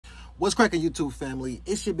What's cracking, YouTube family?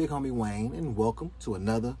 It's your big homie Wayne, and welcome to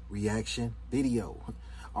another reaction video.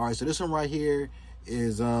 All right, so this one right here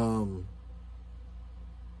is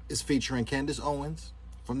featuring Candace Owens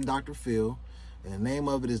from Dr. Phil, and the name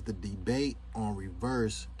of it is the debate on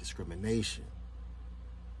reverse discrimination.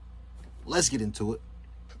 Let's get into it.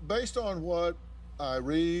 Based on what I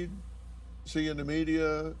read, see in the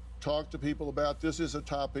media, talk to people about, this is a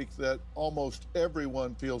topic that almost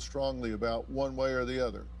everyone feels strongly about one way or the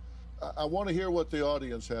other. I want to hear what the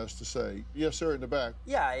audience has to say. Yes, sir, in the back.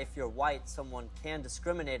 Yeah, if you're white, someone can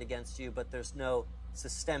discriminate against you, but there's no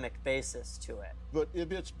systemic basis to it. But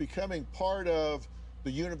if it's becoming part of the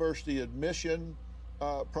university admission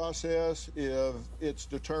process, if it's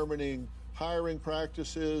determining hiring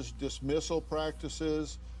practices, dismissal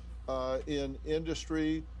practices in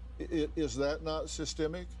industry, is that not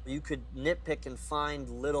systemic? You could nitpick and find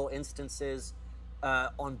little instances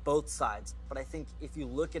on both sides. But I think if you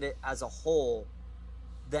look at it as a whole,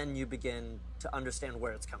 then you begin to understand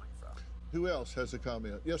where it's coming from. Who else has a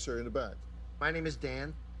comment? Yes, sir, in the back. My name is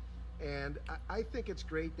Dan, and I think it's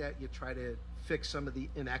great that you try to fix some of the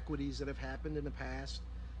inequities that have happened in the past,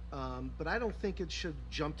 but I don't think it should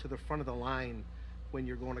jump to the front of the line when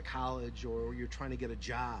you're going to college or you're trying to get a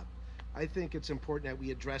job. I think it's important that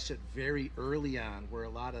we address it very early on, where a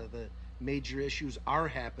lot of the major issues are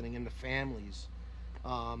happening in the families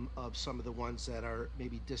of some of the ones that are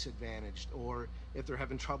maybe disadvantaged, or if they're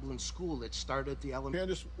having trouble in school, it started at the elementary.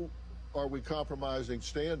 Candace, are we compromising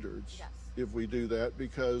standards? Yes. If we do that,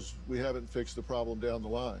 because we haven't fixed the problem down the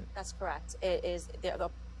line? That's correct. It is, the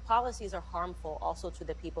policies are harmful also to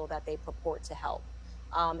the people that they purport to help.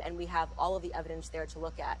 And we have all of the evidence there to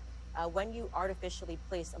look at. When you artificially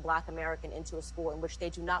place a Black American into a school in which they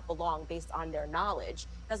do not belong based on their knowledge,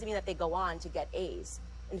 doesn't mean that they go on to get A's.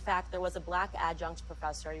 In fact, there was a Black adjunct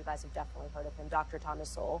professor, you guys have definitely heard of him, Dr. Thomas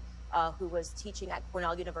Sowell, who was teaching at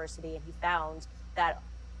Cornell University, and he found that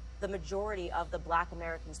the majority of the Black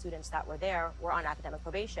American students that were there were on academic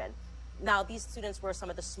probation. Now, these students were some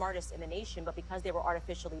of the smartest in the nation, but because they were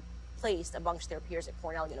artificially placed amongst their peers at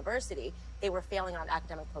Cornell University, they were failing on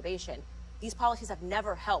academic probation. These policies have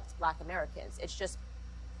never helped Black Americans. It's just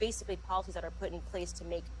basically policies that are put in place to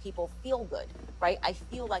make people feel good, right? I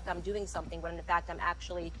feel like I'm doing something when in fact I'm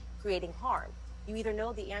actually creating harm. You either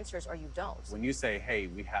know the answers or you don't. When you say, hey,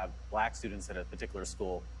 we have Black students at a particular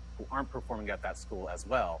school who aren't performing at that school as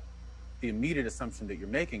well, the immediate assumption that you're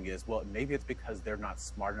making is, well, maybe it's because they're not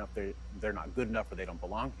smart enough, they're not good enough, or they don't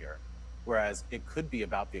belong here. Whereas it could be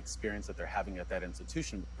about the experience that they're having at that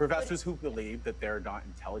institution. Professors who believe that they're not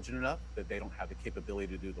intelligent enough, that they don't have the capability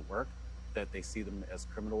to do the work, that they see them as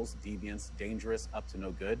criminals, deviants, dangerous, up to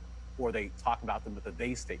no good, or they talk about them with the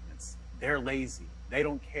they statements. They're lazy, they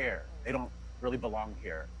don't care, they don't really belong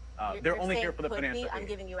here. They're only here for the financial aid. I'm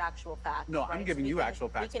giving you actual facts. No, right? I'm giving you actual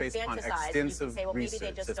facts based on extensive say, well, maybe they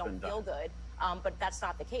research just that's don't been feel done. good. But that's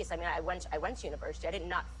not the case. I mean, I went to university. I did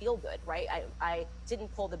not feel good, right? I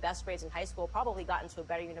didn't pull the best grades in high school, probably got into a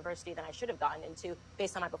better university than I should have gotten into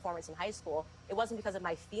based on my performance in high school. It wasn't because of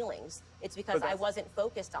my feelings. It's because I wasn't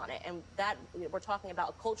focused on it. And that, we're talking about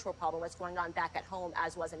a cultural problem that's going on back at home,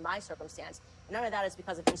 as was in my circumstance. And none of that is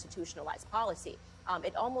because of institutionalized policy.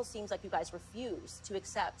 It almost seems like you guys refuse to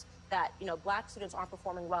accept that, you know, Black students aren't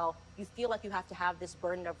performing well. You feel like you have to have this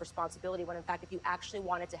burden of responsibility when in fact, if you actually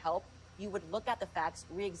wanted to help, you would look at the facts,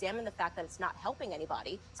 re-examine the fact that it's not helping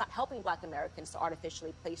anybody, it's not helping Black Americans to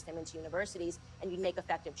artificially place them into universities, and you'd make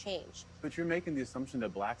effective change. But you're making the assumption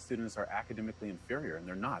that Black students are academically inferior, and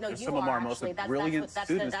they're not. No, they're you some of are our most actually. brilliant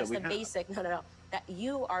students that we have. That's the basic, no. That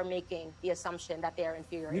you are making the assumption that they are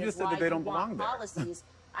inferior. You just said that they don't belong there. Policies.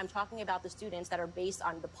 I'm talking about the students that are based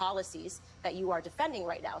on the policies that you are defending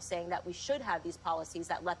right now, saying that we should have these policies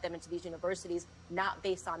that let them into these universities, not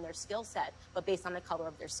based on their skill set, but based on the color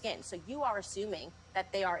of their skin. So you are assuming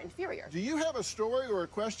that they are inferior. Do you have a story or a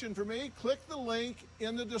question for me? Click the link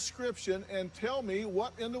in the description and tell me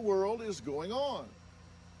what in the world is going on.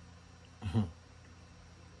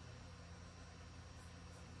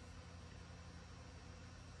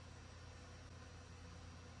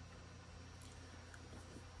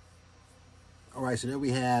 All right, so there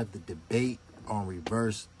we have the debate on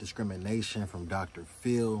reverse discrimination from Dr.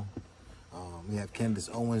 Phil. We have Candace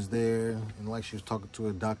Owens there, and like she was talking to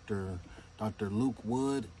a Dr. Luke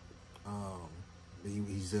Wood.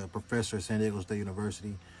 He's a professor at San Diego State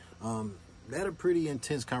University. They had a pretty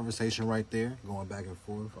intense conversation right there, going back and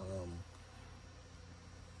forth.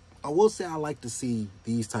 I will say I like to see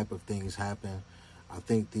these type of things happen. I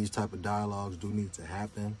think these type of dialogues do need to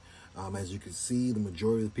happen. As you can see, the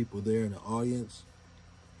majority of the people there in the audience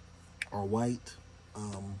are white.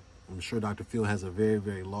 I'm sure Dr. Phil has a very,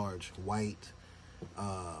 very large white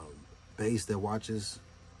base that watches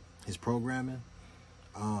his programming.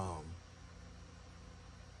 But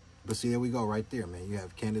see, there we go right there, man. You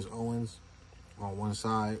have Candace Owens on one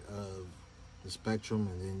side of the spectrum,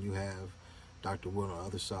 and then you have Dr. Wood on the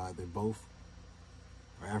other side. They both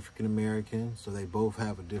are African-American, so they both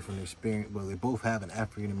have a different experience. Well, they both have an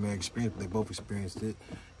African-American experience, but they both experienced it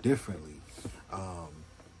differently.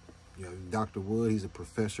 You know, Dr. Wood, he's a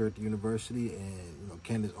professor at the university, and, you know,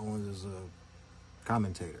 Candace Owens is a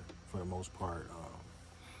commentator for the most part.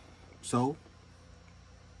 So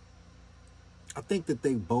I think that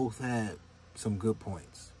they both had some good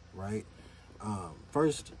points, right?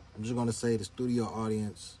 First, I'm just going to say the studio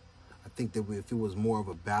audience, I think that if it was more of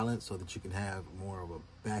a balance so that you can have more of a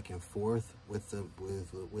back and forth with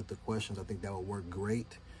the questions, I think that would work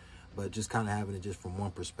great. But just kind of having it just from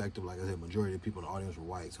one perspective, like I said, majority of the people in the audience were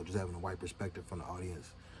white, so just having a white perspective from the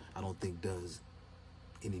audience, I don't think does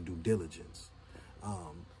any due diligence.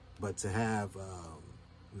 But to have,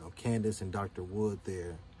 you know, Candace and Dr. Wood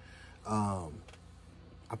there, I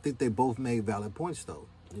think they both made valid points, though.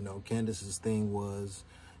 You know, Candace's thing was,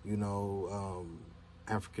 you know,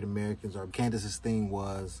 Candace's thing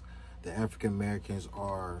was that African Americans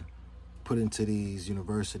are put into these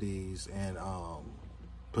universities and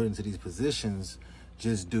put into these positions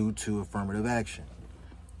just due to affirmative action.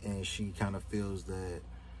 And she kind of feels that,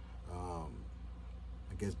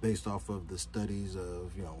 I guess based off of the studies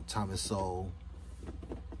of, you know, Thomas Sowell,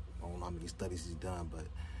 I don't know how many studies he's done, but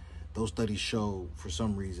those studies show, for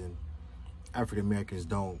some reason, African Americans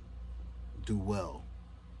don't do well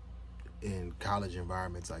in college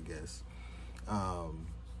environments, I guess.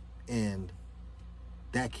 And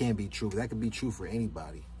that can be true. That could be true for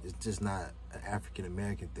anybody. It's just not an African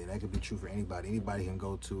American thing. That could be true for anybody. Anybody can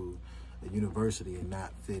go to a university and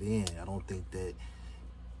not fit in. I don't think that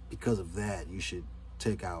because of that you should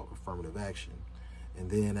take out affirmative action. And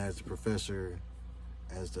then as the professor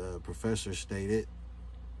stated,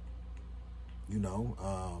 you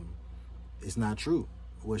know, it's not true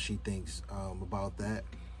what she thinks about that,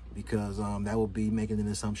 because that would be making an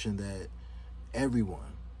assumption that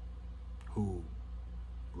everyone who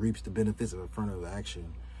reaps the benefits of affirmative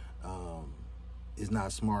action is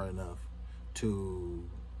not smart enough to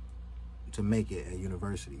make it at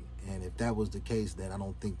university. And if that was the case, then I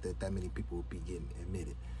don't think that many people would be getting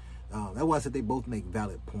admitted. That's why I said they both make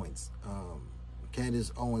valid points.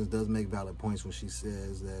 Candace Owens does make valid points when she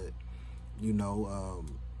says that, you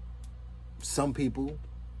know, some people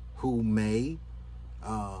who may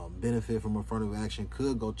benefit from affirmative action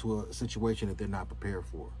could go to a situation that they're not prepared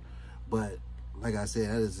for. But like I said,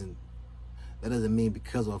 that doesn't mean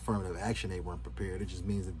because of affirmative action they weren't prepared. It just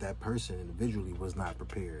means that that person individually was not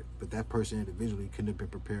prepared. But that person individually couldn't have been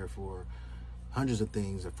prepared for hundreds of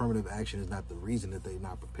things. Affirmative action is not the reason that they're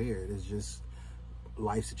not prepared. It's just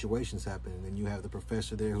life situations happen. And then you have the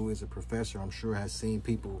professor there who is a professor, I'm sure has seen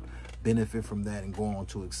people benefit from that and go on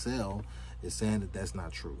to excel, is saying that that's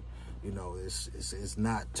not true. You know, it's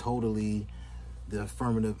not totally the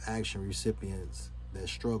affirmative action recipients that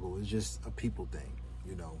struggle. It's just a people thing,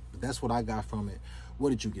 you know. But that's what I got from it. What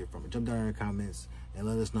did you get from it? Jump down in the comments and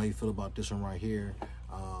let us know how you feel about this one right here,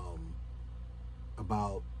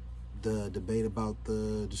 about the debate about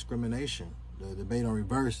the discrimination, the debate on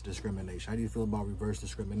reverse discrimination. How do you feel about reverse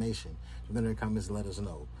discrimination? Jump down in the comments and let us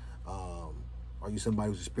know. Are you somebody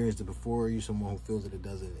who's experienced it before? Are you someone who feels that it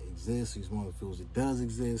doesn't exist? Are you someone who feels it does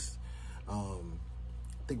exist? I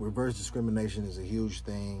think reverse discrimination is a huge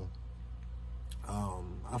thing.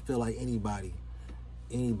 I feel like anybody,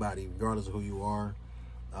 regardless of who you are,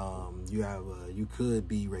 you could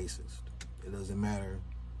be racist. It doesn't matter,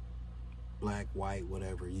 black, white,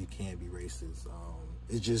 whatever. You can be racist.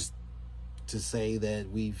 It's just to say that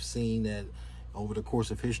we've seen that over the course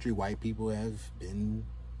of history, white people have been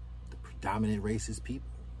the predominant racist people,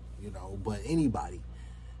 you know. But anybody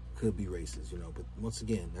could be racist, you know. But once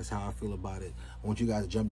again, that's how I feel about it. I want you guys to jump